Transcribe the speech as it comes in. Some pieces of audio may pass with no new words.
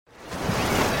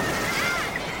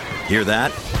Hear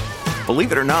that?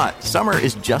 Believe it or not, summer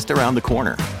is just around the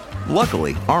corner.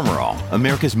 Luckily, Armor All,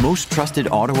 America's most trusted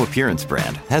auto appearance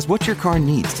brand, has what your car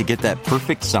needs to get that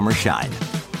perfect summer shine.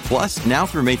 Plus, now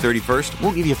through May 31st,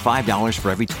 we'll give you $5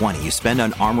 for every $20 you spend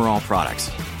on Armor All products.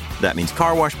 That means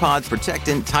car wash pods,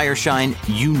 protectant, tire shine,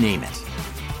 you name it.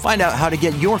 Find out how to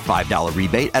get your $5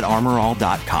 rebate at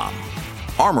armorall.com.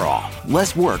 Armor All,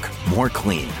 less work, more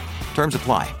clean. Terms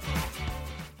apply.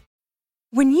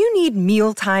 When you need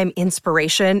mealtime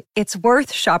inspiration, it's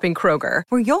worth shopping Kroger,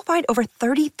 where you'll find over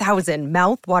 30,000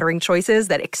 mouth-watering choices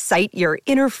that excite your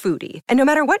inner foodie. And no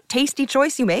matter what tasty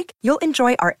choice you make, you'll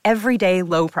enjoy our everyday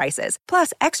low prices,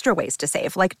 plus extra ways to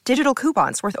save, like digital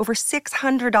coupons worth over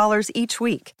 $600 each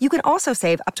week. You can also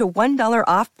save up to $1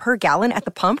 off per gallon at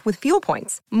the pump with fuel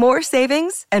points. More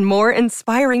savings and more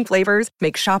inspiring flavors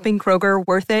make shopping Kroger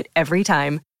worth it every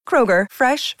time. Kroger,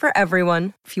 fresh for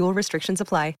everyone. Fuel restrictions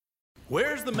apply.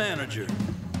 Where's the manager?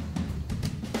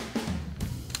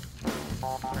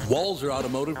 Walzer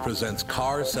Automotive presents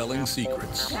Car Selling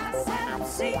Secrets.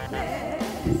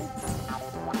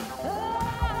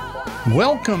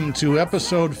 Welcome to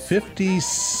episode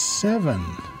 57.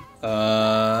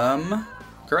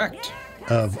 Correct.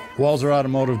 Of Walzer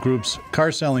Automotive Group's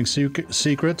Car Selling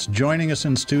Secrets. Joining us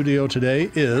in studio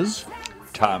today is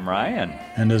Tom Ryan.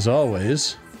 And as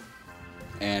always,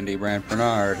 Andy Brandt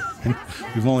Bernard.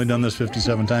 We've only done this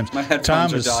 57 times.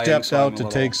 Tom has stepped out to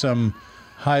take some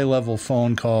high-level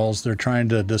phone calls. They're trying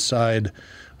to decide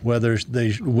whether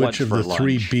which of the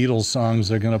three Beatles songs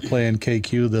they're going to play in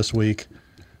KQ this week.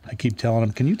 I keep telling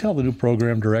him, can you tell the new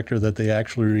program director that they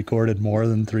actually recorded more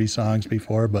than 3 songs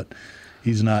before? But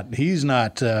he's not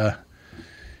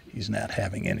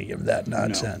having any of that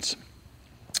nonsense. No.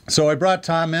 So I brought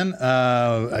Tom in.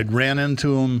 I ran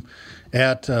into him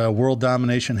at World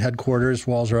Domination Headquarters,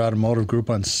 Walzer Automotive Group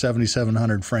on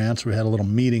 7700 France. We had a little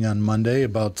meeting on Monday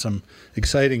about some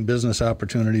exciting business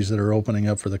opportunities that are opening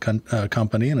up for the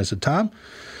company. And I said, Tom,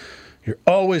 you're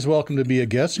always welcome to be a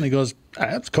guest. And he goes,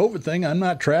 that's a COVID thing. I'm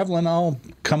not traveling. I'll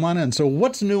come on in. So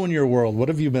what's new in your world? What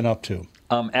have you been up to?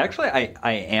 Actually,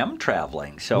 I am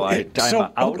traveling, so I'm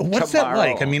out what's tomorrow. That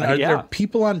like? I mean, are there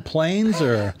people on planes?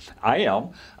 Or I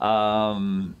am.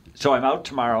 So I'm out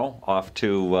tomorrow, off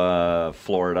to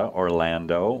Florida,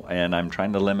 Orlando, and I'm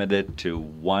trying to limit it to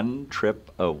one trip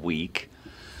a week.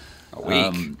 A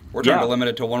week? We're trying to limit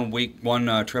it to 1 week,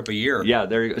 one trip a year. Yeah,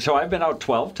 there you go. So I've been out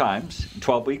 12 times,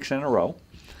 12 weeks in a row.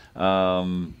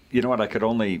 You know what? I could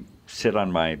only sit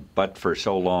on my butt for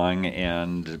so long,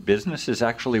 and business is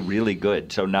actually really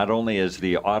good. So not only is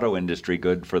the auto industry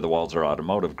good for the Walzer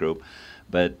Automotive Group,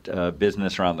 but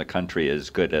business around the country is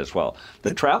good as well.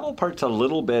 The travel part's a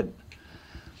little bit,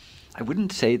 I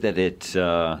wouldn't say that it's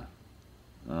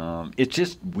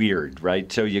just weird,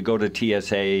 right? So you go to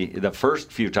TSA. The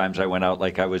first few times I went out,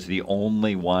 like I was the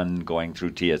only one going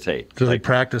through TSA. Do they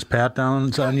practice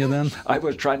pat-downs on you then? I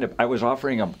was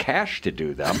offering them cash to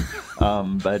do them,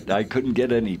 but I couldn't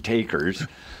get any takers.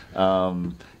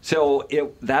 So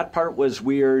that part was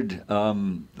weird.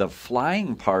 The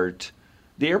flying part,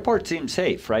 the airport seems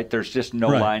safe, right? There's just no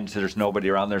lines. There's nobody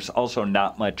around. There's also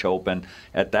not much open.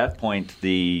 At that point,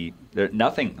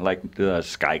 nothing like the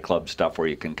Sky Club stuff where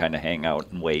you can kind of hang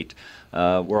out and wait.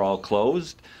 We're all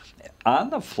closed. On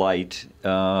the flight,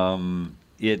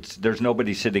 there's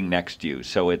nobody sitting next to you,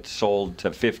 so it's sold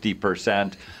to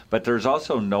 50%. But there's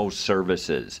also no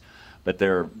services, but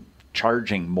they're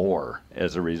charging more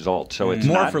as a result. So it's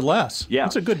more for less. Yeah.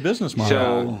 It's a good business model.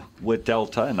 So with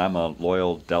Delta, and I'm a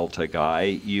loyal Delta guy,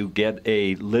 you get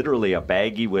literally a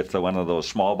baggie with one of those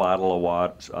small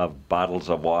bottles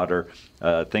of water,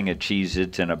 a thing of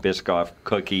Cheez-Its, and a Biscoff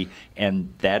cookie,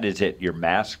 and that is it. You're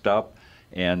masked up,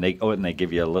 and they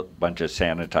give you a bunch of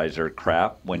sanitizer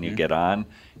crap when you get on,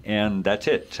 and that's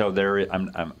it. So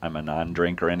I'm a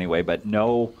non-drinker anyway, but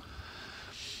no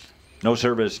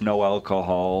service, no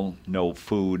alcohol, no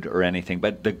food or anything.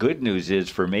 But the good news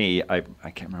is for me, I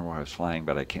can't remember where I was flying,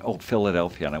 but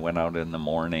Philadelphia, and I went out in the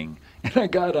morning, and I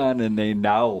got on, and they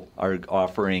now are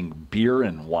offering beer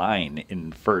and wine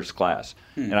in first class.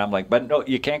 And I'm like, but no,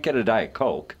 you can't get a Diet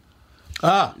Coke.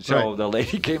 So the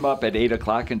lady came up at 8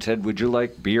 o'clock and said, would you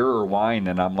like beer or wine?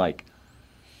 And I'm like,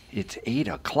 it's 8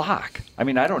 o'clock. I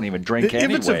mean, I don't even drink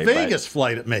anyway. If it's a Vegas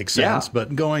flight, it makes sense. Yeah.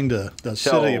 But going to the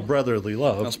city of brotherly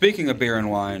love. Now, speaking of beer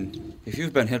and wine, if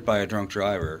you've been hit by a drunk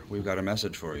driver, we've got a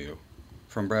message for you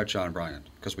from Bradshaw and Bryant,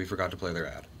 because we forgot to play their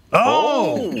ad.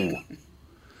 Oh!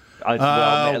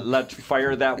 Let's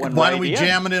fire that one. Why don't we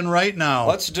jam it in right now?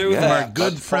 Let's do that. Our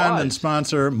good friend and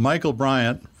sponsor, Michael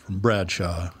Bryant from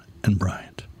Bradshaw and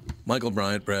Bryant. Michael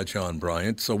Bryant, Bradshaw and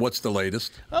Bryant. So what's the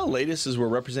latest? Well, the latest is we're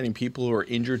representing people who are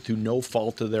injured through no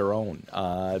fault of their own.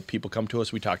 People come to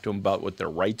us. We talk to them about what their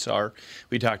rights are.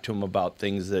 We talk to them about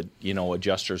things that,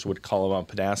 adjusters would call them up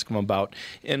and ask them about.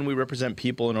 And we represent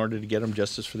people in order to get them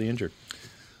justice for the injured.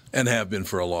 And have been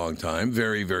for a long time.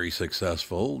 Very, very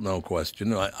successful, no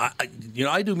question.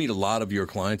 I do meet a lot of your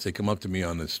clients. They come up to me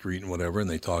on the street and whatever, and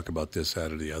they talk about this,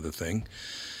 that, or the other thing.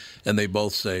 And they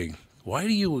both say, why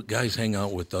do you guys hang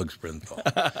out with Doug Sprinthal?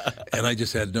 And I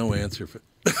just had no answer for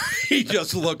He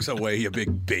just looks away, you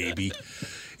big baby.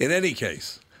 In any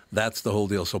case, that's the whole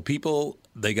deal. So people,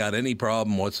 they got any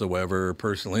problem whatsoever,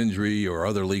 personal injury or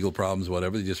other legal problems,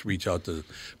 whatever, they just reach out to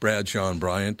Bradshaw and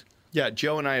Bryant. Yeah,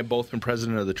 Joe and I have both been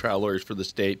president of the trial lawyers for the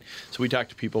state, so we talk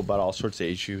to people about all sorts of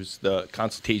issues. The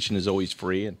consultation is always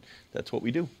free, and that's what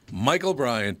we do. Michael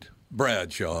Bryant,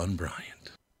 Bradshaw and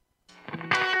Bryant.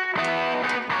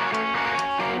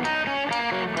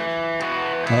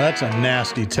 Well, that's a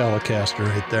nasty Telecaster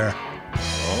right there.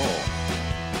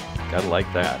 Oh, gotta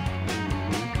like that.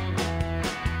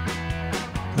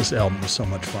 This album is so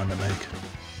much fun to make.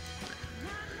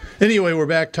 Anyway, we're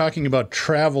back talking about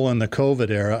travel in the COVID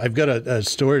era. I've got a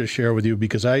story to share with you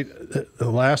because the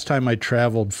last time I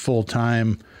traveled full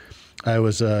time, I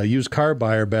was a used car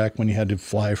buyer back when you had to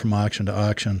fly from auction to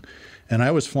auction. And I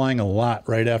was flying a lot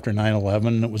right after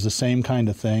 9/11. It was the same kind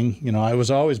of thing. I was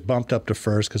always bumped up to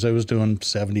first because I was doing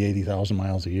 70,000, 80,000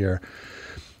 miles a year.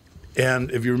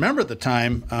 And if you remember at the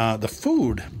time, the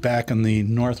food back in the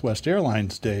Northwest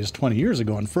Airlines days 20 years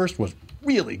ago in first was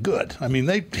really good. I mean,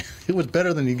 it was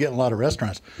better than you get in a lot of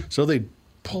restaurants. So they'd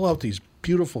pull out these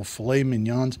beautiful filet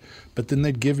mignons, but then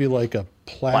they'd give you like a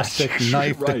plastic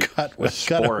knife right. to cut it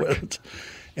spork. with.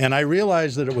 And I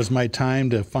realized that it was my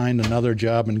time to find another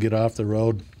job and get off the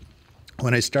road.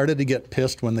 When I started to get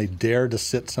pissed when they dared to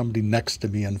sit somebody next to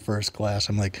me in first class,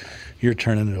 I'm like, you're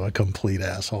turning into a complete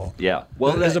asshole. Yeah.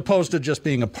 Well, as opposed to just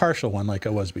being a partial one like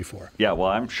I was before. Yeah, well,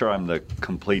 I'm sure I'm the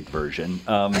complete version.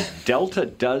 Delta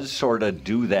does sort of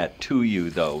do that to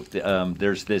you, though.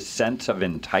 There's this sense of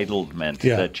entitlement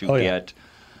that you get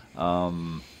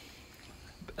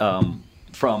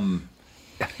from...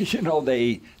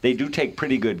 they do take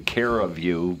pretty good care of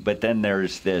you, but then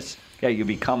there's this, you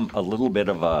become a little bit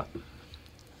of a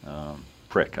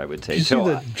prick, I would say. Did you see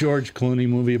the George Clooney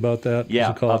movie about that?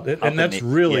 Yeah. And that's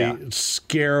really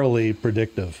scarily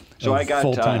predictive. So I got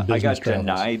travels.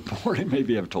 denied boarding.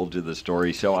 Maybe I've told you the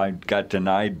story. So I got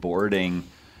denied boarding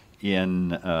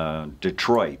in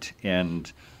Detroit,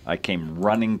 and I came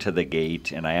running to the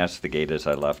gate, and I asked the gate as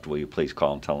I left, will you please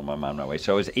call and tell them I'm on my way?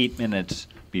 So it was 8 minutes,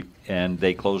 and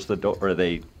they closed the door, or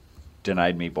they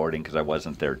denied me boarding because I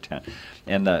wasn't there 10.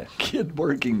 And the kid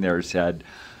working there said,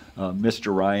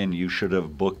 Mr. Ryan, you should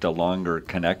have booked a longer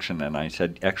connection. And I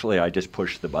said, actually, I just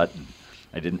pushed the button.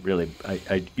 I didn't really,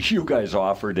 you guys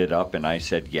offered it up, and I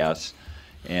said yes.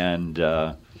 And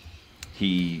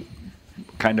he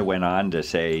kind of went on to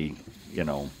say,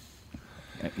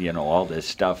 all this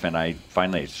stuff. And I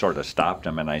finally sort of stopped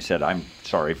him, and I said, I'm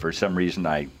sorry, for some reason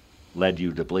I led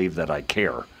you to believe that I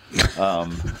care.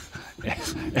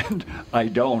 And I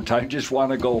don't. I just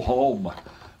want to go home.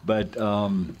 But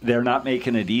they're not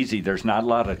making it easy. There's not a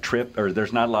lot of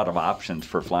there's not a lot of options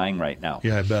for flying right now.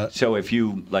 Yeah, I bet. So if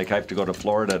you, I have to go to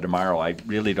Florida tomorrow, I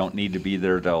really don't need to be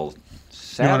there till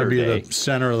Saturday. You want to be the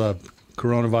center of the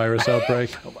coronavirus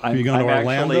outbreak? Are you going to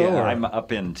Orlando? I'm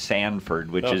up in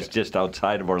Sanford, which is just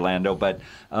outside of Orlando. But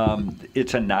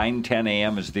it's a 9:10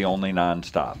 a.m. is the only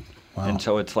nonstop. Wow. And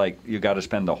so it's like you got to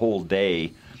spend the whole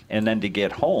day. And then to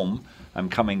get home, I'm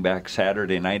coming back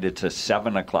Saturday night. It's a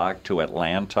 7 o'clock to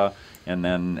Atlanta, and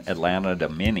then Atlanta to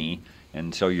Minnie.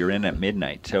 And so you're in at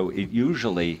midnight. So it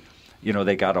usually,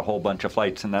 they got a whole bunch of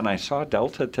flights. And then I saw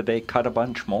Delta today cut a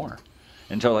bunch more.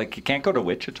 And so, you can't go to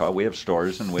Wichita. We have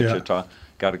stores in Wichita. Yeah.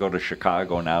 Got to go to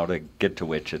Chicago now to get to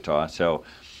Wichita. So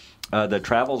the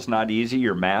travel's not easy.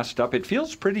 You're masked up. It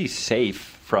feels pretty safe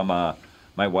from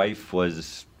my wife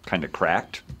was kind of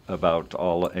cracked about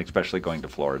especially going to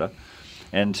Florida.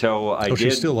 And so I did. She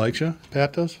still likes you?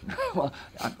 Pat does? Well,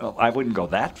 I wouldn't go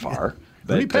that far.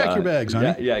 Let me pack your bags,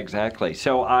 honey. Yeah, exactly.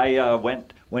 So I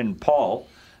went, when Paul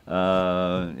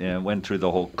went through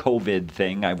the whole COVID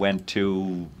thing, I went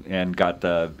to and got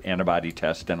the antibody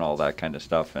test and all that kind of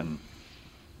stuff, and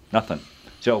nothing.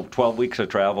 So 12 weeks of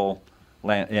travel.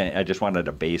 I just wanted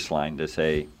a baseline to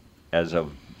say, as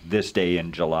of this day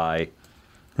in July,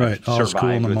 right, all school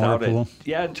in the motor pool.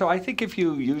 Yeah, and so I think if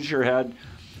you use your head,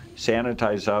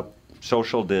 sanitize up,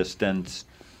 social distance,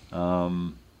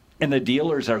 and the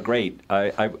dealers are great.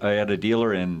 I had a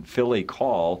dealer in Philly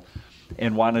call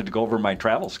and wanted to go over my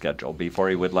travel schedule before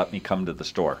he would let me come to the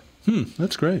store.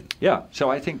 That's great. Yeah,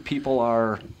 so I think people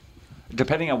are,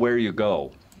 depending on where you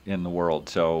go in the world.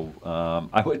 So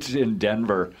I was in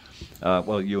Denver.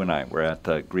 Well, you and I were at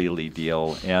the Greeley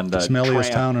deal. And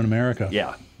smelliest town in America.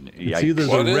 Yeah. It's either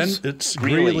it's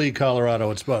Greeley,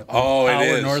 Colorado. It's about an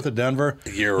hour north of Denver.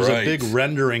 There's a big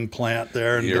rendering plant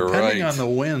there. And depending on the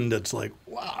wind, it's like,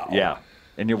 wow. Yeah.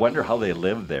 And you wonder how they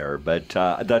live there. But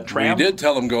the tram... We did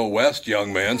tell them go west,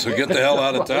 young man, so get the hell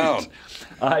out of town.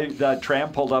 The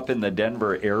tram pulled up in the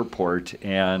Denver airport,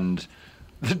 and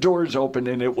the doors opened,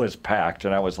 and it was packed.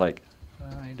 And I was like,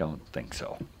 I don't think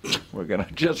so. We're going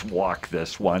to just walk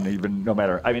this one, even no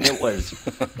matter... I mean, it was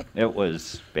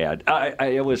bad.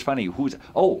 It was funny.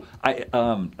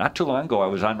 Not too long ago, I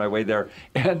was on my way there,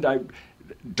 and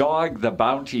Dog the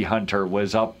bounty hunter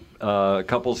was up a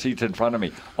couple seats in front of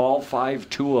me. All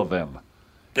 5'2" of him.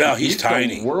 Yeah, he's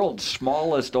tiny. The world's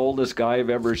smallest, oldest guy I've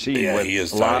ever seen with he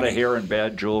is a lot tiny. of hair and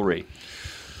bad jewelry.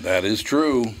 That is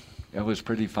true. It was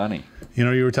pretty funny. You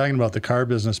know, you were talking about the car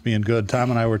business being good. Tom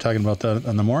and I were talking about that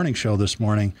on the morning show this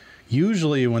morning.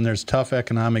 Usually when there's tough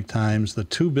economic times, the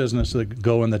two businesses that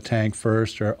go in the tank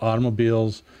first are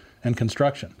automobiles and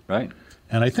construction. Right.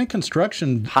 And I think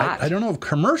construction, I don't know if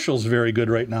commercial's very good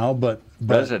right now, but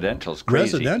residential's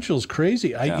crazy. Residential's crazy.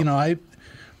 Yeah.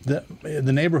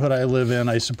 The neighborhood I live in,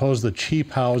 I suppose the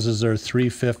cheap houses are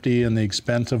 $350 and the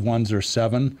expensive ones are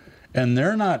 $700. And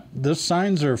they're not, the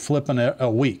signs are flipping a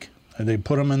week. They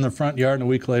put them in the front yard and a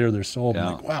week later they're sold. Yeah.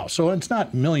 I'm like, wow. So it's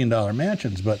not $1 million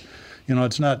mansions, but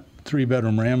it's not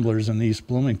 3-bedroom ramblers in East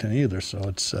Bloomington either. So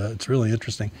it's really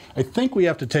interesting. I think we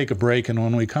have to take a break, and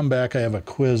when we come back, I have a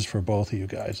quiz for both of you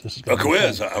guys. This is A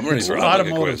quiz? I'm ready for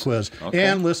automotive quiz. Okay.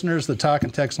 And listeners, the talk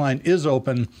and text line is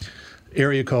open.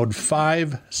 Area code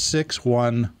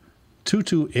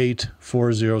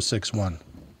 561-228-4061.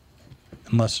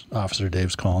 Unless Officer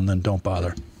Dave's calling, then don't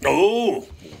bother. Oh!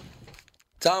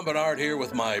 Tom Bernard here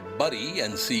with my buddy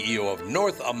and CEO of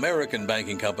North American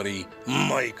Banking Company,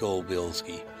 Michael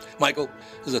Bilski. Michael,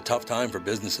 this is a tough time for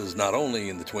businesses not only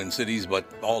in the Twin Cities, but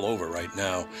all over right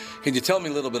now. Can you tell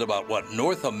me a little bit about what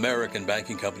North American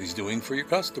Banking Company is doing for your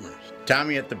customers?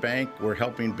 Tommy, at the bank, we're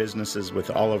helping businesses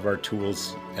with all of our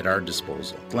tools at our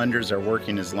disposal. Lenders are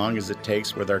working as long as it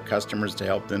takes with our customers to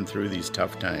help them through these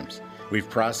tough times. We've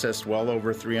processed well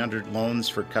over 300 loans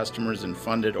for customers and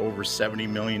funded over $70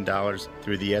 million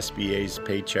through the SBA's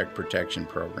Paycheck Protection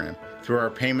Program. Through our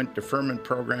payment deferment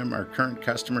program, our current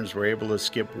customers were able to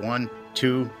skip 1,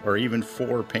 2, or even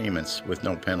 4 payments with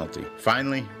no penalty.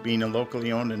 Finally, being a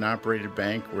locally owned and operated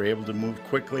bank, we're able to move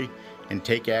quickly and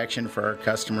take action for our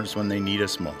customers when they need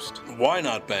us most. Why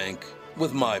not bank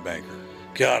with my banker?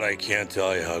 God, I can't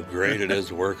tell you how great it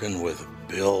is working with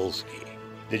Bilski.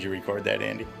 Did you record that,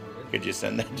 Andy? Could you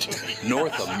send that to me?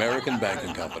 North American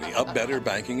Banking Company, a better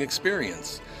banking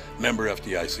experience. Member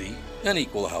FDIC, an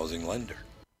equal housing lender.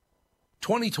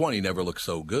 2020 never looked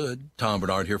so good. Tom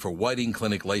Bernard here for Whiting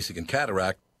Clinic LASIK and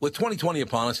Cataract. With 2020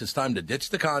 upon us, it's time to ditch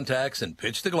the contacts and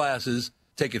pitch the glasses.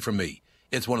 Take it from me.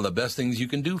 It's one of the best things you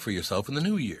can do for yourself in the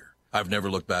new year. I've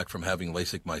never looked back from having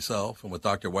LASIK myself, and with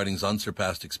Dr. Whiting's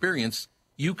unsurpassed experience,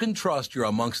 you can trust you're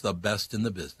amongst the best in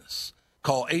the business.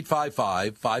 Call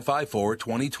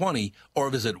 855-554-2020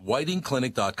 or visit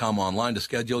whitingclinic.com online to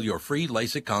schedule your free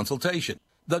LASIK consultation.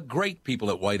 The great people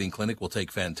at Whiting Clinic will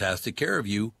take fantastic care of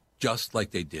you, just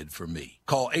like they did for me.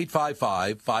 Call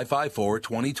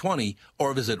 855-554-2020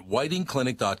 or visit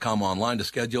whitingclinic.com online to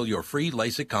schedule your free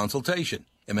LASIK consultation.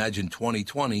 Imagine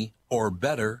 2020 or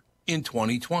better in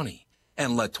 2020.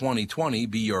 And let 2020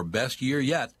 be your best year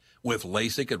yet with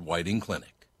LASIK at Whiting Clinic.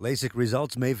 LASIK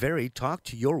results may vary. Talk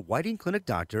to your Whiting Clinic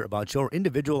doctor about your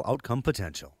individual outcome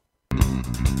potential.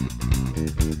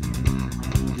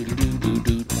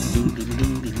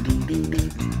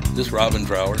 Is this Robin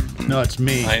Trower? No, it's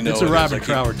me. I know it's a Robin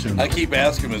Trower tune. I keep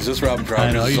asking him, is this Robin Trower?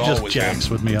 I know, he just always jacks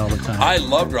him. with me all the time. I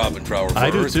loved Robin Trower.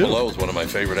 I do Earth too. Below is one of my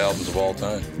favorite albums of all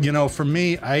time. For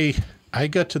me, I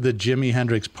got to the Jimi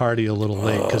Hendrix party a little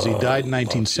late because he died in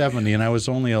 1970, and I was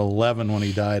only 11 when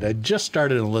he died. I just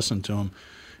started to listen to him.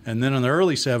 And then in the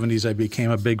early 70s, I became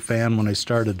a big fan when I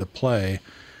started to play.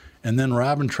 And then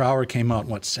Robin Trower came out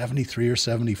in, 73 or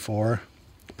 74?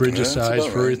 Bridge of Sighs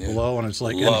for Earth Below. And it's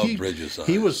like, Bridge of Sighs.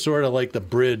 He was sort of like the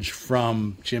bridge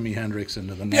from Jimi Hendrix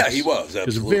into the next. Yeah, he was, absolutely. It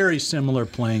was a very similar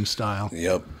playing style.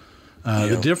 Yep.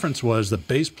 The difference was the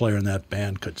bass player in that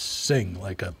band could sing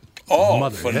like a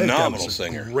mother. Phenomenal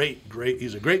singer. Great.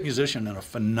 He's a great musician and a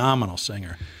phenomenal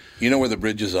singer. You know where the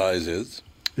Bridge of Sighs is?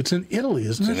 It's in Italy,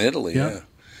 isn't it? It's in Italy, yeah.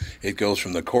 It goes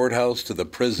from the courthouse to the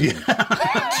prison.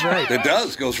 That's right. It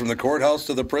does. Goes from the courthouse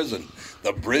to the prison.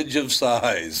 The Bridge of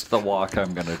Sighs. The walk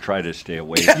I'm going to try to stay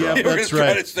away from. Yeah, We're going that's to try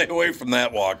right. to stay away from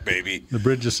that walk, baby. The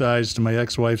Bridge of Sighs to my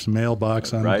ex-wife's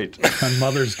mailbox on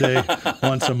Mother's Day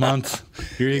once a month.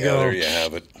 Here you go. There you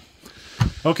have it.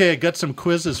 Okay, I got some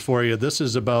quizzes for you. This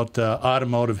is about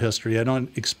automotive history. I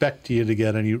don't expect you to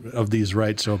get any of these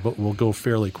right, but we'll go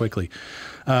fairly quickly.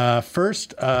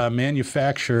 First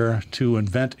manufacturer to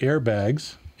invent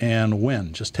airbags and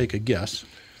when? Just take a guess.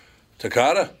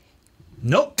 Takata?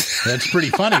 Nope. That's pretty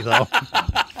funny, though.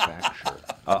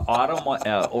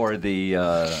 Or the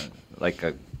like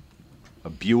a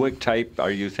Buick type.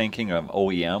 Are you thinking of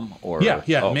OEM or?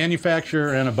 Yeah.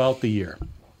 Manufacturer and about the year.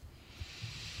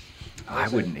 I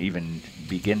wouldn't even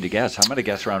begin to guess. I'm going to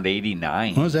guess around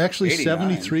 89. It was actually 89.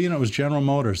 73, and it was General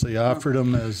Motors. They offered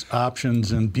them as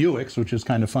options in Buicks, which is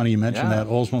kind of funny. You mentioned that,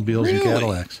 Oldsmobiles and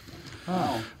Cadillacs.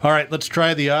 Oh. All right, let's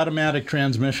try the automatic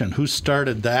transmission. Who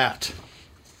started that?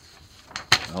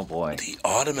 Oh, boy. The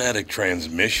automatic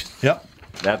transmission. Yep.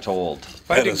 That's old. If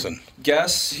I had to Edison.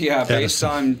 guess, based Edison.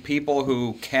 on people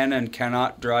who can and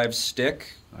cannot drive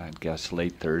stick. I'd guess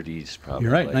late 30s, probably.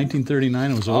 You're right.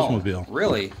 1939, it was Oldsmobile.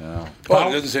 Really? Yeah. Well,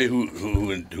 it doesn't say who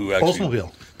actually.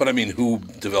 Oldsmobile. But I mean, who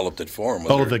developed it for him?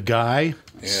 The guy?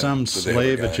 Some so they have a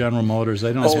slave guy. at General Motors.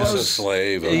 I don't Oh, know. was a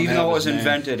slave. Even though it was his name.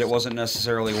 invented, it wasn't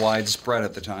necessarily widespread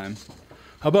at the time.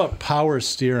 How about power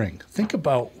steering? Think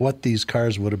about what these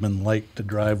cars would have been like to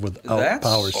drive without That's-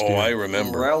 power steering. Oh, I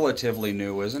remember. Relatively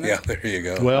new, isn't it? Yeah, there you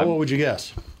go. Well, what would you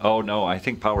guess? Oh, no. I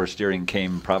think power steering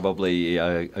came probably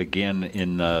again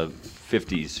in the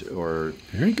 50s or.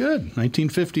 Very good.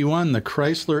 1951, the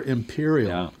Chrysler Imperial.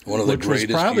 Yeah. One of the which was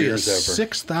greatest probably years a ever.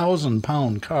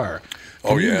 6,000-pound car.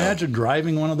 Can Oh, you yeah. imagine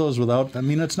driving one of those without? I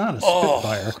mean, it's not a Oh,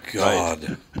 Spitfire.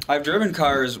 God. I've driven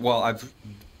cars. Well, I've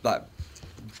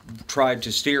tried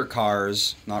to steer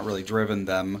cars, not really driven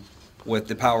them, with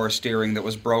the power steering that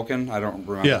was broken. I don't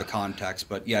remember Yeah. the context,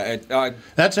 but yeah,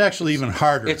 That's actually even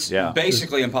harder. it's Yeah.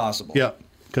 basically impossible. Yeah,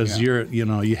 because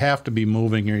you have to be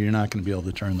moving or you're not going to be able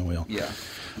to turn the wheel. Yeah.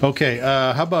 Okay,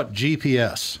 how about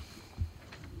GPS?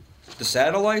 The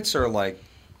satellites are like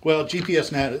Well, GPS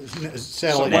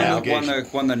satellite when, navigation.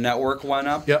 when the network went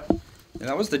up. Yep. And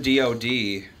that was the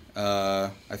DoD, I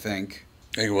think,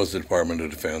 I think it was the Department of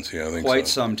Defense. Yeah, I think quite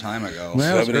so. some time ago.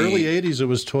 Well, it was 70 early 80s. It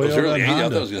was Toyota It was early and 80s. I Honda.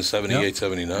 thought it was going to 78, Yep.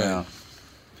 79. Yeah.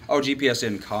 Oh, GPS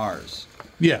in cars.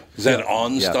 Yeah. Is that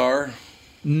OnStar?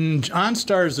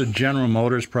 OnStar is a General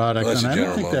Motors product, Well, that's and a I don't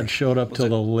General think that Motors. showed up till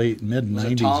the late Was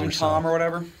mid-90s it or so. TomTom or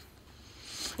whatever?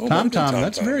 Oh, might have been TomTom,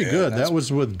 that's very yeah. good. That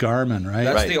was with Garmin, right?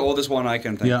 That's Right. the oldest one I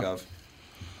can think Yeah. of.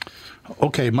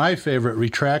 Okay, my favorite,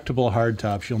 retractable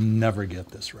hardtops. You'll never get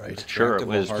this right. Sure, it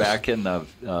was Retractable back in the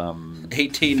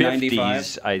 1895.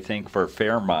 50s, I think, for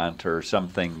Fairmont or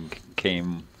something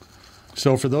came.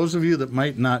 So for those of you that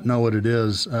might not know what it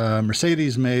is,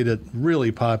 Mercedes made it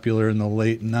really popular in the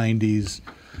late 90s,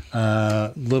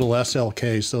 little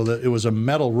SLK, so that it was a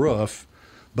metal roof,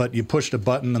 but you pushed a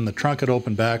button and the trunk would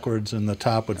open backwards and the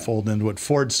top would fold into it.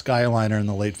 Ford Skyliner in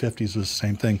the late 50s was the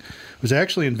same thing. It was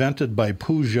actually invented by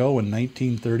Peugeot in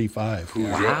 1935. Wow.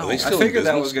 Are they I still in figured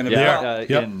that business? was going to be Yeah,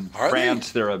 Yep. in Are they?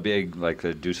 France, they're a big, like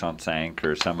the Doosan Sank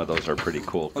or some of those are pretty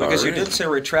cool Well, cars. because you did say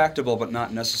retractable, but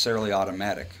not necessarily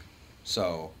automatic.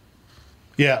 So,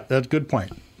 Yeah, that's a good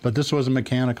point. But this was a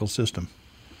mechanical system.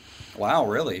 wow,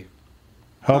 really?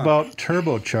 How about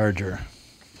turbocharger?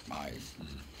 I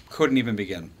couldn't even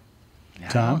begin. I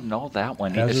Tom? don't know that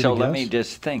one. Hazard So a let guess? me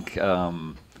just think.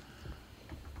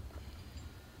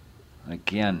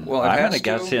 Again, Well, it I'm has going to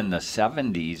guess to- in the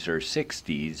 70s or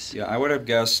 60s. Yeah, I would have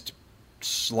guessed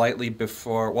slightly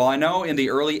before. Well, I know in the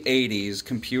early 80s,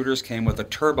 computers came with a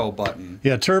turbo button.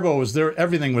 Yeah, turbo was there.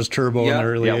 Everything was turbo in Yeah. the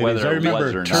early Yeah, 80s. whether I it was remember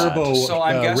or not. turbo So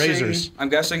I'm guessing razors. I'm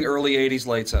guessing early 80s,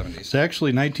 late 70s. It's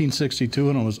actually 1962,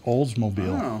 and it was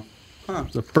Oldsmobile. Oh.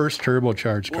 The first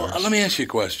turbocharged Well, cars. let me ask you a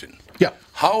question. Yeah.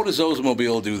 How does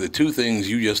Oldsmobile do the two things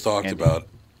you just talked about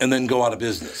and then go out of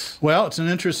business? Well, it's an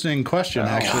interesting question,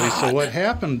 actually. So what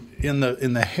happened in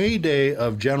the heyday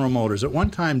of General Motors? At one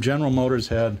time, General Motors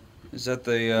had Is that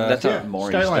the? That's yeah, a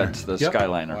Maurice. Skyliner. That's the Yep.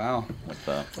 Skyliner. Wow. With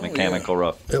the mechanical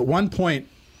roof. at one point.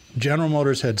 General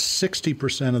Motors had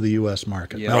 60% of the U.S.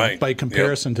 market. Yeah. Now, Right. by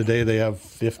comparison, today they have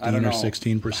 15 I don't or know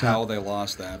 16%. how they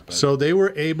lost that. But So they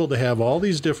were able to have all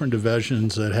these different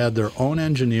divisions that had their own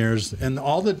engineers, and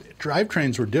all the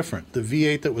drivetrains were different. The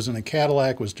V8 that was in a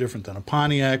Cadillac was different than a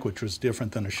Pontiac, which was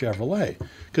different than a Chevrolet,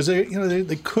 because they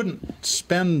couldn't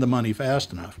spend the money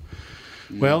fast enough.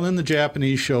 Well, then the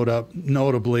Japanese showed up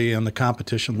notably, and the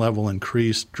competition level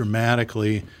increased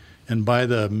dramatically. And by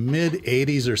the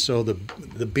mid-'80s or so,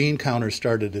 the bean counters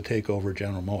started to take over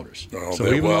General Motors. Oh, So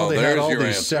even though they had there's all your these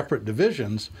answer. separate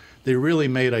divisions, they really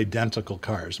made identical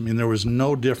cars. I mean, there was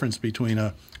no difference between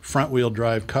a front-wheel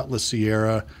drive Cutlass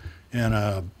Sierra and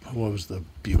what was the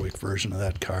Buick version of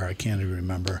that car? I can't even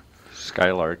remember.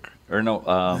 Skylark. Or no,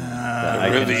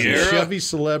 Riviera? Chevy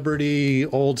Celebrity,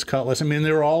 Olds Cutlass. I mean,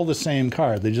 they were all the same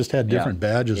car. They just had different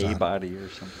badges on. A-body or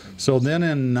something. So then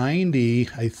in 90,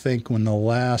 I think when the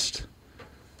last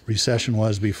recession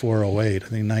was before 08, I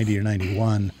think 90 or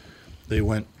 91, they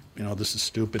went, this is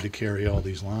stupid to carry all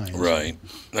these lines. Right.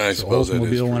 I So suppose that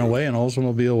is Oldsmobile went true. away, and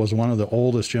Oldsmobile was one of the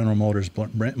oldest General Motors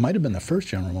brand. Might have been the first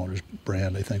General Motors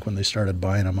brand, I think, when they started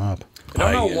buying them up.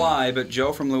 I don't know why, but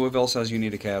Joe from Louisville says you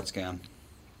need a CAT scan.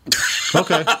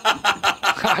 Okay.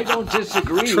 I don't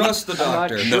disagree. Trust the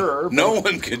doctor. I'm not sure. No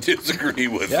one can disagree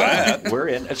with Yeah, that. we're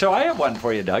in. So I have one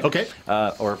for you, Doug. Okay.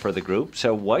 Or for the group.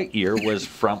 So what year was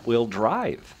front-wheel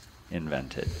drive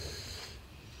invented?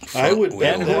 I would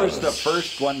bet And who was the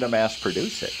first one to mass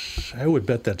produce it? I would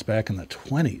bet that's back in the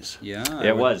 20s. Yeah.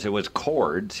 It was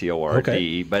Cord, C-O-R-D.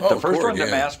 Okay. But Oh, the first Cord, one to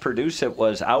yeah. mass produce it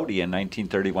was Audi in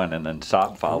 1931, and then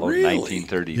Saab followed in Really?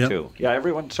 1932. Yep. Yeah,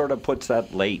 everyone sort of puts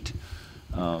that late.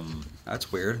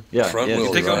 That's weird. Yeah, Front-wheel I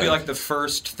it's- think it would be Right. like the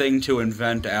first thing to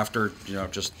invent after,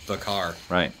 just the car.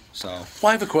 right. So Well,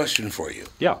 I have a question for you.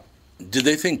 Yeah. Did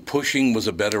they think pushing was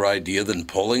a better idea than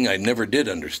pulling? I never did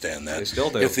understand that. They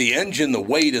still do. If the engine, the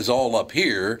weight is all up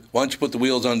here, why don't you put the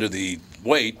wheels under the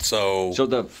weight? So So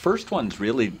the first ones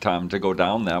really, Tom, to go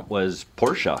down that was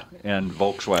Porsche and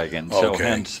Volkswagen. So Okay.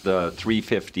 hence the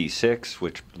 356,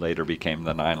 which later became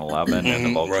the 911 and the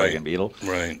Volkswagen Right. Beetle.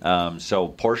 Right. So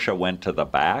Porsche went to the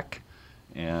back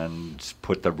and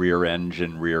put the rear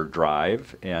engine rear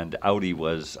drive, and Audi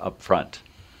was up front.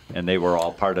 And they were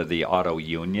all part of the auto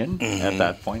union at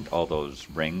that point, all those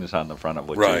rings on the front of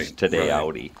which is Right, today right.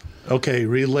 Audi. Okay,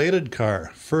 related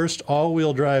car. First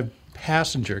all-wheel drive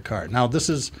passenger car. Now, this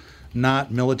is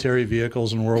not military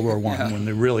vehicles in World War I when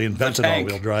they really invented tank.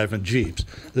 all-wheel drive and Jeeps.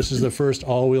 This is the first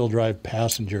all-wheel drive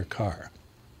passenger car.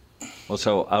 Well,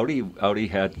 so Audi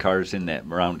had cars in that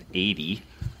around 80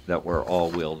 that were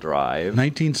all-wheel drive.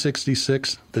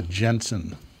 1966, the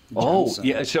Jensen, Oh, Johnson.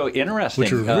 yeah. So interesting.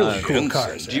 which are really cool Jensen.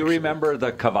 cars. Do you remember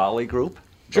the Cavalli group?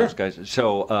 Sure. Those guys.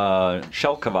 So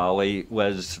Shell Cavalli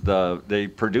was they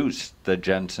produced the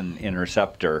Jensen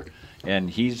Interceptor, and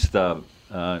he's a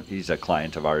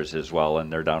client of ours as well, and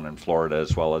they're down in Florida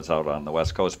as well as out on the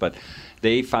West Coast. But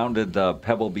they founded the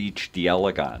Pebble Beach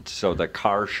d'Elegance, so the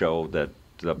car show that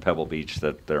the Pebble Beach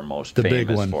that they're most The big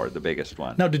famous one. for, the biggest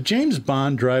one. Now, did James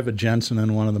Bond drive a Jensen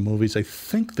in one of the movies? I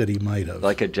think that he might have.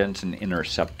 Like a Jensen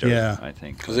Interceptor, Yeah. I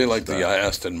think. because they like the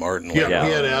Aston Martin. Yeah, Yeah.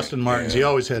 he had Aston Martins. He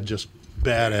always had just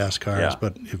badass cars. Yeah.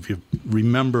 But if you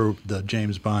remember the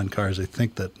James Bond cars, I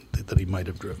think that he might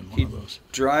have driven one of those.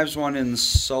 drives one in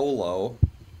solo.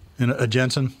 In a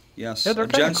Jensen? Yes. Yeah, they're a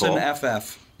kinda Jensen cool.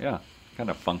 FF. Yeah, kind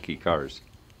of funky cars.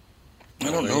 I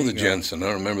don't know the Jensen. I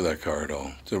don't remember that car at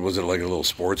all. So was it like a little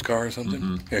sports car or something?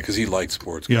 Yeah, because he liked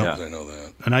sports cars. Yeah. I know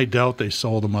that. And I doubt they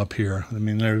sold them up here. I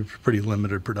mean, they're pretty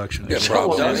limited production. Yeah, It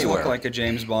probably. does look There. like a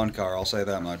James Bond car, I'll say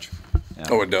that much.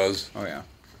 Oh, it does. Oh, yeah.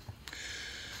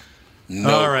 No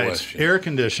All right, question. air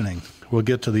conditioning. We'll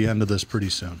get to the end of this pretty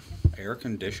soon. Air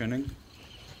conditioning?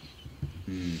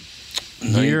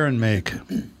 Year and make.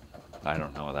 I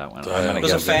don't know that one. I I'm gonna don't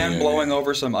Does a guess fan yeah. blowing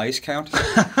over some ice count?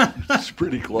 it's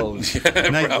pretty close.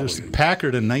 It was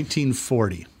Packard in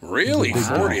 1940. Really?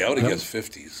 40 out against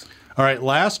 50s. All right,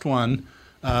 last one,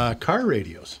 car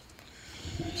radios.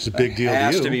 It's a big deal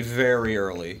Has to you. to be very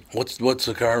early. What's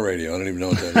a car radio? I don't even know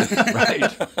what that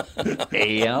is. Right.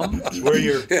 AM? where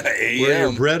your Yeah, where your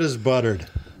AM. bread is buttered.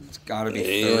 It's got to be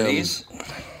AM. 30s.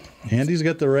 Andy's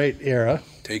got the right era.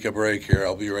 Take a break here.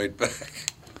 I'll be right back.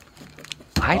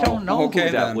 I don't know okay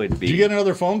who that then. would be. Did you get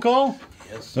another phone call?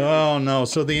 Yes. Oh, no.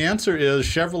 So the answer is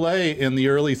Chevrolet in the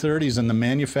early 30s, and the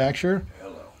manufacturer,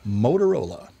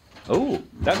 Motorola. Oh,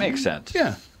 that makes sense.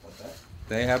 Yeah.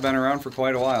 They have been around for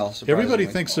quite a while. Everybody surprisingly.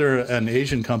 thinks they're an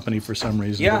Asian company for some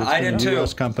reason. Yeah, but it's I been did a too.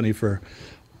 U.S. company for,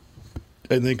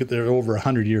 I think they're over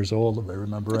 100 years old, if I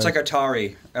remember It's right. like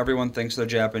Atari. Everyone thinks they're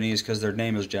Japanese because their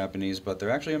name is Japanese, but they're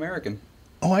actually American.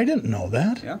 Oh, I didn't know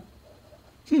that. Yeah.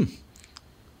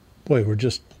 Boy, we're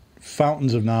just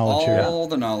fountains of knowledge here. All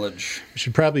the knowledge. We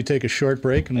should probably take a short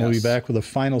break, and we'll be Yes. back with a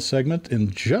final segment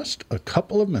in just a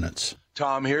couple of minutes.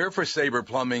 Tom here for Sabre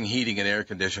Plumbing, Heating, and Air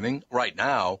Conditioning. Right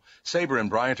now, Sabre and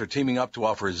Bryant are teaming up to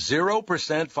offer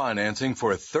 0% financing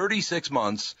for 36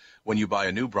 months when you buy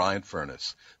a new Bryant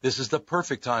furnace. This is the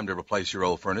perfect time to replace your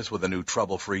old furnace with a new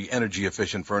trouble-free,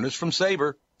 energy-efficient furnace from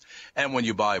Sabre. And when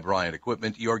you buy Bryant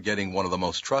equipment, you're getting one of the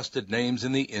most trusted names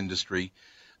in the industry.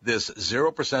 This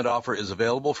 0% offer is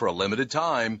available for a limited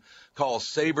time. Call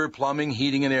Sabre Plumbing,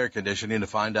 Heating, and Air Conditioning to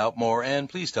find out more, and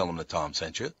please tell them that Tom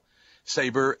sent you.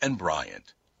 Sabre and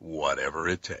Bryant, whatever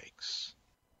it takes.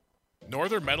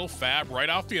 Northern Metal Fab, right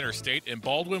off the interstate in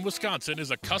Baldwin, Wisconsin, is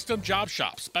a custom job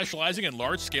shop specializing in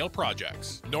large-scale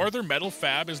projects. Northern Metal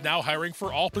Fab is now hiring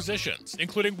for all positions,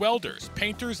 including welders,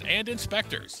 painters, and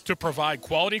inspectors, to provide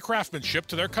quality craftsmanship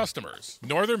to their customers.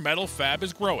 Northern Metal Fab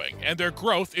is growing, and their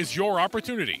growth is your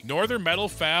opportunity. Northern Metal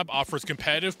Fab offers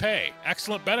competitive pay,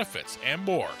 excellent benefits, and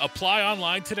more. Apply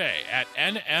online today at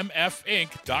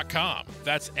nmfinc.com.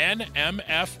 That's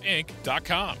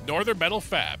nmfinc.com. Northern Metal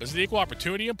Fab is the equal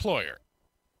opportunity employer.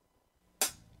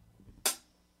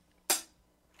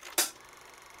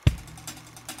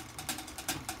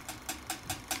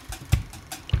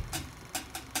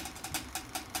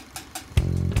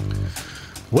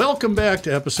 Welcome back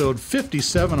to episode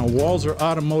 57 of Walser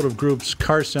Automotive Group's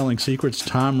Car Selling Secrets.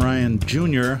 Tom Ryan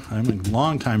Jr., I'm a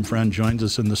longtime friend, joins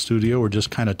us in the studio. We're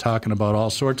just kind of talking about all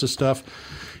sorts of stuff.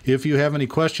 If you have any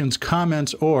questions,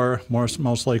 comments, or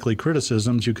most likely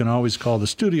criticisms, you can always call the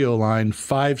studio line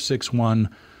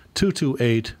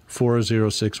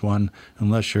 561-228-4061,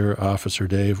 unless you're Officer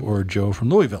Dave or Joe from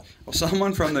Louisville. Well,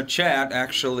 someone from the chat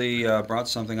actually brought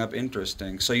something up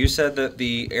interesting. So you said that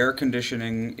the air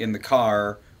conditioning in the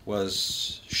car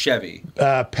was Chevy.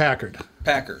 Packard.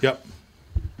 Packard. Yep.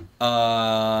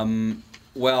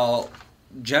 Well,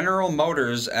 General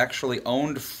Motors actually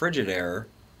owned Frigidaire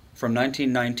from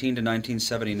 1919 to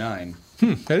 1979. I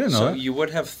didn't know that. So you would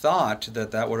have thought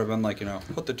that would have been like,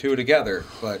 put the two together,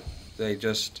 but they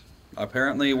just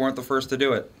apparently weren't the first to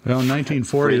do it. Well, in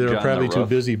 1940, they were probably too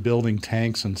busy building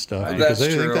tanks and stuff. Because I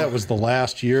think that was the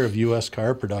last year of U.S.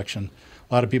 car production.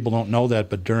 A lot of people don't know that,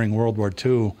 but during World War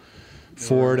II,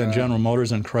 Ford and General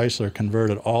Motors and Chrysler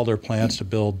converted all their plants to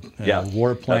build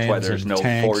warplanes. That's why there's no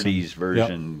tanks 40s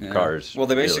version cars. Well,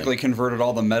 they basically converted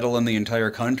all the metal in the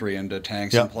entire country into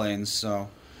tanks and planes. So,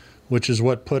 which is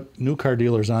what put new car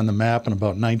dealers on the map in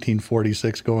about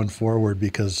 1946 going forward,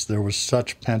 because there was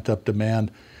such pent-up demand.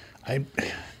 I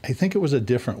think it was a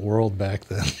different world back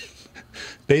then.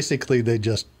 Basically, they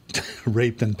just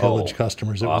raped and pillaged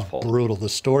customers. It was brutal. The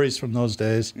stories from those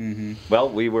days. Mm-hmm. Well,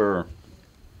 we were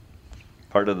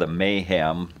part of the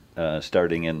mayhem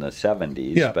starting in the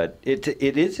 70s, but it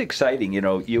is exciting.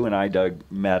 You and I, Doug,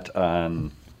 met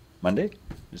on Monday.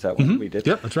 Is that what we did?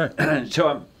 Yep, that's right.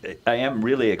 So I am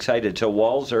really excited. So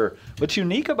Walser, what's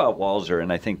unique about Walser,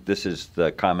 and I think this is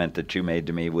the comment that you made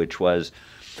to me, which was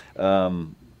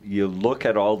you look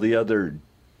at all the other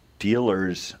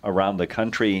dealers around the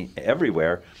country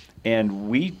everywhere, and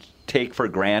we take for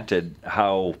granted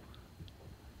how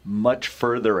much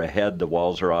further ahead the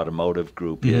Walser Automotive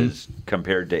Group is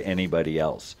compared to anybody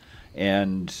else.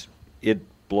 And it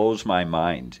blows my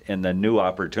mind. And the new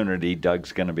opportunity,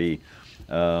 Doug's going to be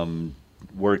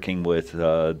working with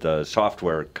the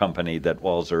software company that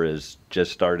Walser is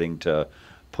just starting to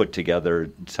put together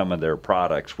some of their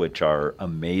products, which are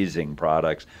amazing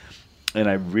products. And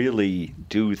I really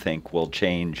do think will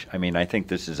change. I mean, I think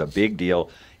this is a big deal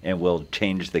and will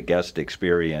change the guest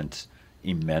experience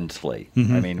immensely.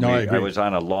 I mean, I was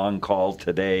on a long call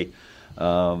today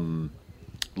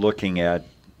looking at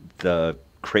the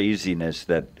craziness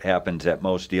that happens at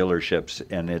most dealerships,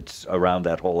 and it's around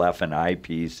that whole F&I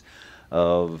piece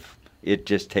of it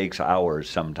just takes hours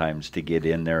sometimes to get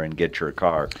in there and get your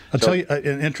car. I'll tell you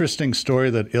an interesting story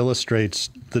that illustrates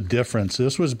the difference.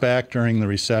 This was back during the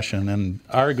recession, and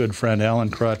our good friend Alan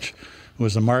Crutch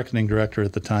was the marketing director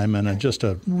at the time, and just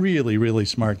a really, really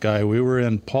smart guy. We were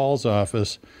in Paul's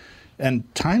office,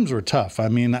 and times were tough. I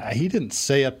mean, he didn't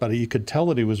say it, but you could tell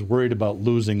that he was worried about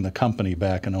losing the company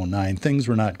back in 2009. Things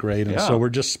were not great, and so we're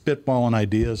just spitballing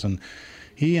ideas, and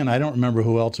he and I don't remember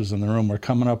who else was in the room were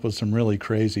coming up with some really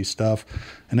crazy stuff.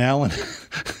 And Alan,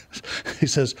 he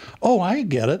says, "Oh, I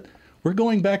get it. We're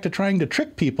going back to trying to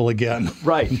trick people again."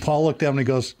 Right. And Paul looked at him and he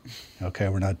goes, "Okay,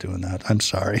 we're not doing that. I'm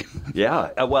sorry."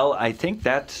 Yeah. Well, I think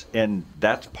that's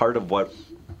part of what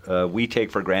we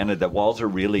take for granted that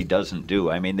Walser really doesn't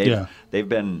do. I mean, they've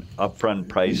been upfront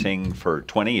pricing for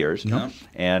 20 years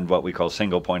and what we call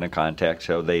single point of contact,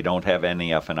 so they don't have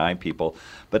any F&I people.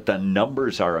 But the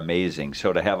numbers are amazing.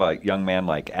 So to have a young man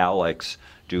like Alex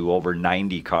do over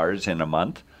 90 cars in a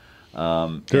month,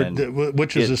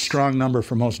 which is a strong number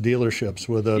for most dealerships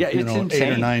with a 8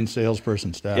 or 9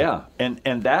 salesperson staff. Yeah,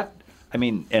 and that, I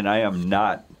mean, and I am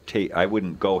not, I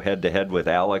wouldn't go head to head with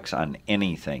Alex on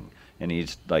anything. And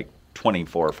he's like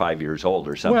 24 or 5 years old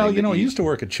or something. Well, he used to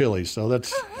work at Chili's, so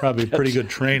that's probably pretty good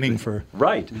training for.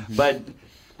 Right, but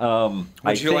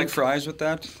Would you like fries with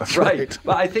that? Right.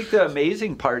 Well, I think the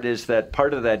amazing part is that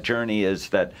part of that journey is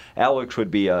that Alex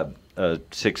would be a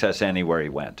success anywhere he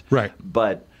went. Right.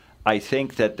 But I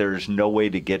think that there's no way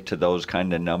to get to those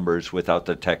kind of numbers without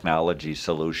the technology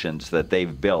solutions that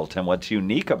they've built. And what's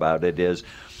unique about it is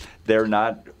they're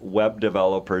not web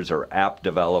developers or app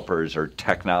developers or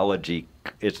technology.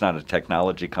 It's not a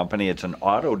technology company. It's an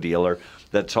auto dealer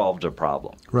that solved a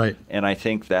problem. Right. And I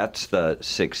think that's the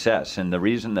success. And the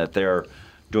reason that they're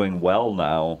doing well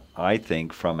now, I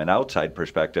think, from an outside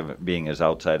perspective, being as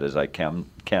outside as I can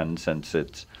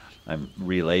since I'm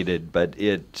related, but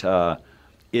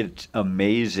it's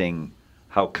amazing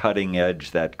how cutting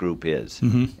edge that group is.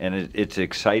 Mm-hmm. And it's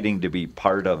exciting to be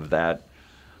part of that,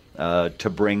 to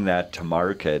bring that to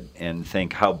market and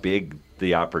think how big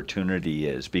the opportunity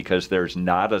is, because there's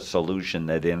not a solution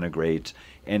that integrates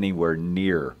anywhere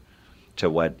near to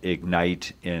what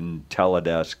Ignite and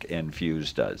Teledesk and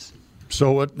Fuse does.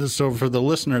 So for the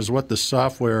listeners, what the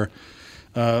software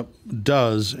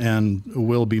does and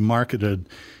will be marketed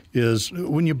is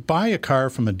when you buy a car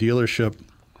from a dealership,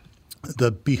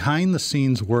 the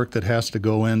behind-the-scenes work that has to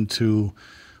go into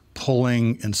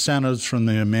pulling incentives from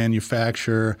the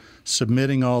manufacturer,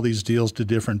 submitting all these deals to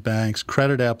different banks,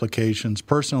 credit applications,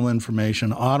 personal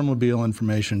information, automobile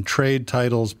information, trade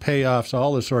titles, payoffs,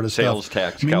 all this sort of sales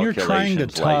stuff. Tax I mean, you're trying to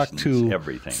talk license, to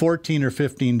everything. 14 or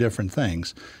 15 different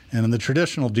things. And in the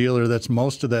traditional dealer,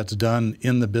 most of that's done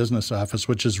in the business office,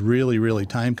 which is really, really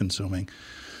time-consuming.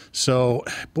 So,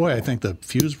 boy, I think the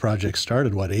Fuse project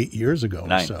started, 8 years ago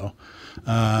 9. or so.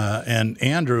 And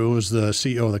Andrew was the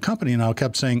CEO of the company now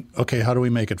kept saying, okay, how do we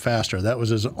make it faster? That was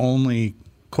his only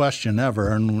question ever,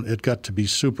 and it got to be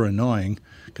super annoying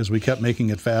because we kept making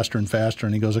it faster and faster,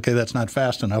 and he goes, okay, that's not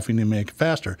fast enough. We need to make it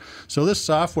faster. So this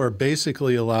software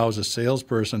basically allows a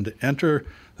salesperson to enter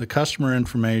the customer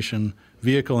information,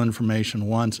 vehicle information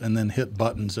once, and then hit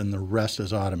buttons, and the rest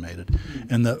is automated.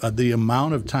 And the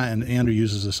amount of time, and Andrew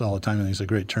uses this all the time, I think it's a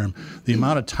great term, the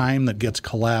amount of time that gets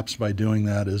collapsed by doing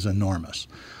that is enormous.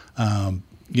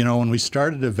 When we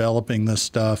started developing this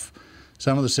stuff,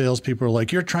 some of the salespeople were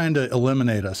like, you're trying to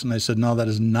eliminate us. And I said, no, that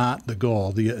is not the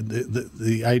goal.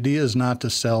 The idea is not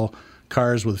to sell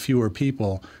cars with fewer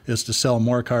people, it's to sell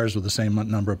more cars with the same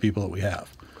number of people that we have.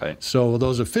 Right. So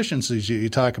those efficiencies you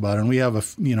talk about, and we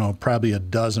have probably a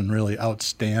dozen really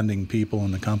outstanding people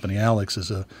in the company. Alex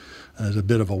is a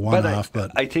bit of a one-off,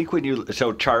 but I think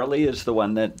so Charlie is the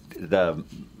one that the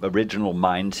original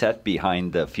mindset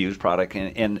behind the Fuse product,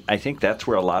 and I think that's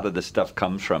where a lot of the stuff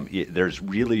comes from. There's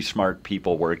really smart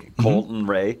people working. Mm-hmm. Colton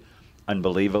Ray,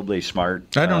 unbelievably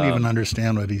smart. I don't even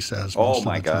understand what he says. Oh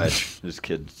my gosh, this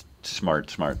kid's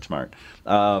smart.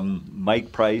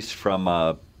 Mike Price from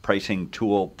a pricing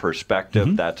tool perspective,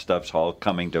 Mm-hmm. that stuff's all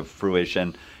coming to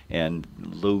fruition. And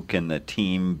Luke and the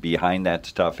team behind that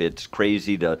stuff, it's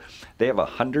crazy. They have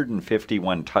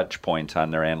 151 touch points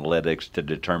on their analytics to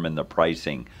determine the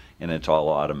pricing, and it's all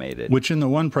automated. Which in the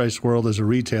one-price world as a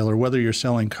retailer, whether you're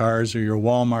selling cars or you're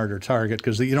Walmart or Target,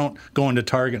 because you don't go into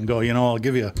Target and go, I'll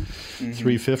give you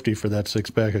 $3.50 for that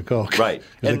six-pack of Coke. Right.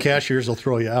 And the cashiers will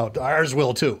throw you out. Ours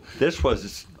will, too. This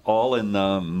was all in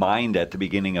the mind at the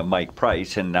beginning of Mike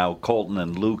Price, and now Colton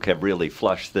and Luke have really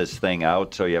flushed this thing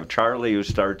out. So you have Charlie, who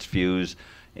starts Fuse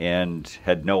and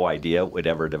had no idea it would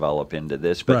ever develop into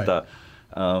this. But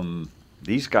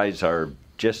these guys are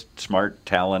just smart,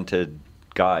 talented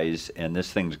guys, and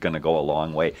this thing's going to go a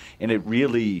long way. And it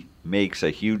really makes a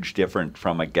huge difference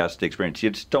from a guest experience. You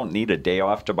just don't need a day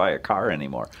off to buy a car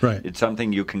anymore. Right. It's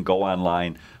something you can go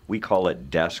online. We call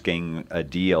it desking a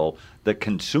deal. The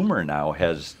consumer now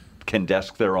can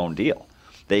desk their own deal.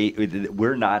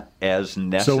 We're not as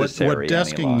necessary. So what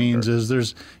desking means is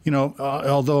there's,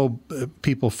 although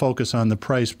people focus on the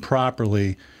price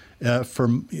properly, for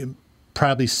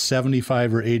probably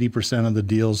 75 or 80% of the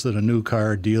deals that a new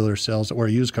car dealer sells or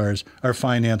used cars are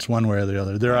financed one way or the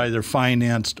other. They're either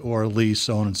financed or leased,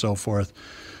 so on and so forth.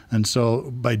 And so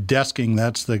by desking,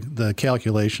 that's the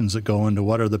calculations that go into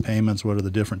what are the payments, what are the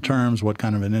different terms, what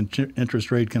kind of an interest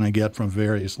rate can I get from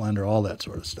various lender, all that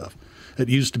sort of stuff. It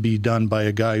used to be done by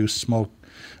a guy who smoked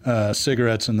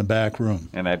cigarettes in the back room.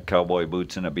 And had cowboy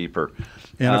boots and a beeper.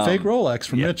 And a fake Rolex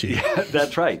from Mitchie. Yeah,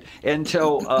 that's right. And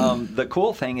so the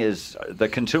cool thing is the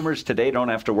consumers today don't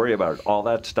have to worry about it. All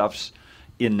that stuff's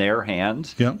in their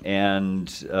hands. Yep.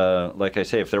 And like I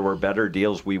say, if there were better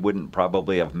deals, we wouldn't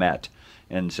probably have met.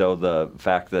 And so the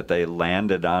fact that they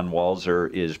landed on Walser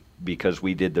is because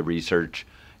we did the research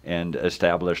and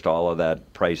established all of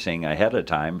that pricing ahead of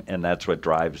time, and that's what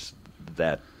drives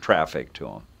that traffic to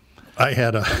them. I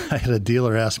had a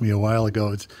dealer ask me a while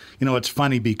ago. It's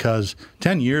funny because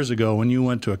 10 years ago when you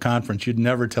went to a conference, you'd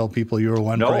never tell people you were a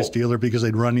one-price dealer because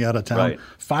they'd run you out of town. Right.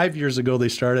 5 years ago, they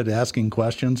started asking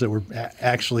questions that were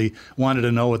actually wanted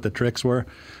to know what the tricks were.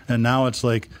 And now it's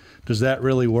like, does that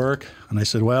really work? And I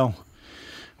said, well,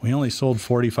 we only sold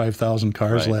 45,000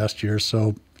 cars last year,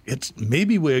 so it's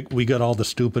maybe we got all the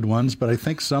stupid ones, but I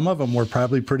think some of them were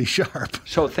probably pretty sharp.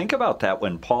 So think about that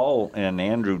when Paul and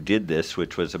Andrew did this,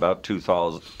 which was about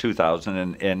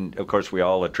 2000 and of course we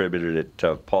all attributed it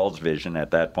to Paul's vision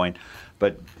at that point.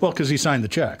 But because he signed the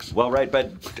checks. Well, right,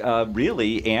 but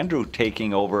really Andrew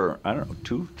taking over, I don't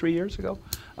know, 2-3 years ago,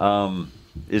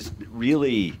 is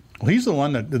really... Well, he's the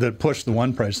one that pushed the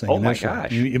one price thing. Oh, my initially.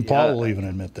 gosh. And Paul will even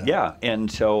admit that. Yeah,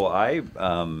 and so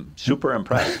I'm super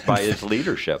impressed by his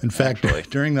leadership. In fact,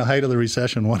 during the height of the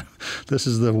recession, this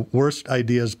is the worst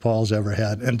ideas Paul's ever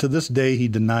had. And to this day, he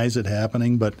denies it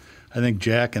happening. But I think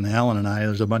Jack and Alan and I,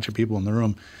 there's a bunch of people in the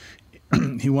room,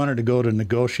 he wanted to go to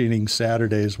negotiating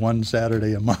Saturdays, one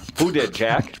Saturday a month. Who did,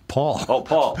 Jack? Paul. Oh,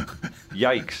 Paul.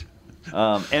 Yikes.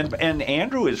 And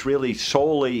Andrew is really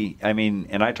solely,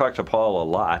 and I talk to Paul a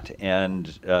lot,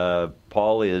 and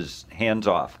Paul is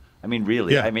hands-off.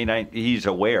 Really. Yeah. He's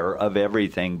aware of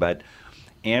everything, but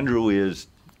Andrew is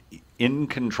in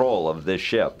control of this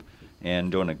ship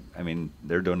and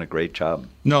they're doing a great job.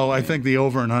 No, I think the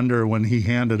over and under when he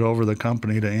handed over the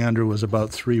company to Andrew was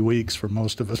about 3 weeks for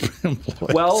most of his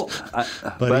employees. Well,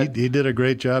 but he did a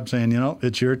great job saying,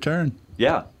 it's your turn.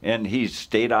 Yeah, and he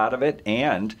stayed out of it,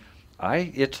 and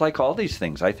it's like all these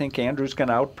things. I think Andrew's going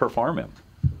to outperform him.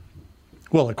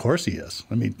 Well, of course he is.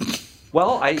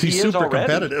 He's he super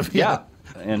competitive. Yeah.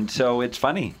 And so it's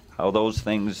funny how those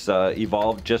things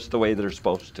evolve just the way they're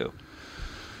supposed to.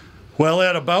 Well,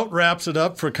 that about wraps it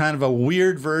up for kind of a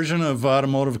weird version of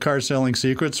Automotive Car Selling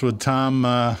Secrets with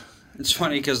Tom. It's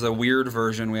funny because the weird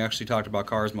version, we actually talked about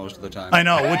cars most of the time. I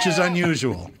know, which is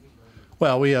unusual.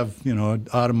 Well, we have, an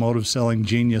automotive selling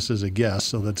genius as a guest,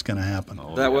 so that's going to happen.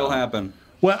 That will happen.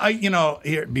 Well,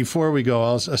 here, before we go,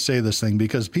 I'll say this thing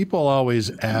because people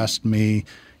always ask me,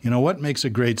 what makes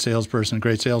a great salesperson?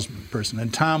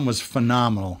 And Tom was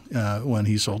phenomenal when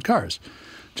he sold cars,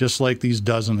 just like these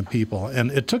dozen of people. And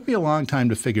it took me a long time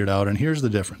to figure it out, and here's the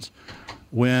difference.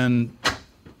 When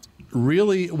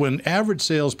average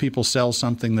salespeople sell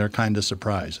something, they're kind of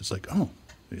surprised. It's like, oh,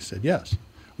 they said yes.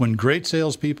 When great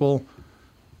salespeople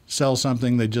sell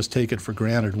something, they just take it for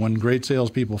granted. When great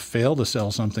salespeople fail to sell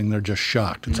something, they're just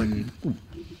shocked. It's like, ooh.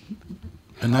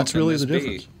 And that's really the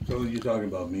difference. So you're talking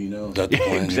about me now? Is that the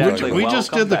plan? Exactly. We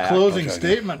just did the closing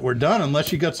statement. We're done,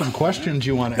 unless you got some questions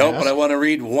you want to ask. No, but I want to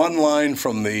read one line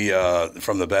from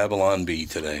the Babylon Bee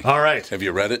today. All right. Have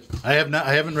you read it? I have not.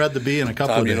 I haven't read the Bee in a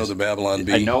couple of days. You know the Babylon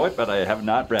Bee? I know it, but I have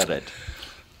not read it.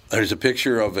 There's a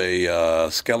picture of a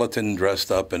skeleton dressed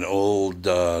up in old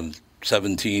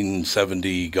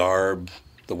 1770 garb,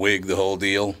 the wig, the whole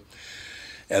deal.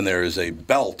 And there is a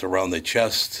belt around the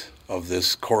chest of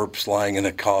this corpse lying in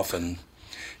a coffin.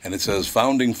 And it says,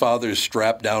 "Founding Fathers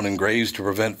strapped down and grazed to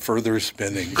prevent further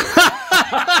spinning."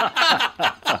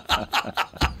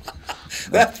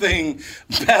 That thing,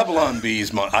 Babylon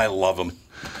Bees, I love them.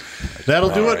 That'll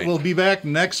do it. We'll be back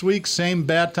next week. Same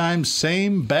bat time,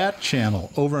 same bat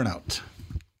channel. Over and out.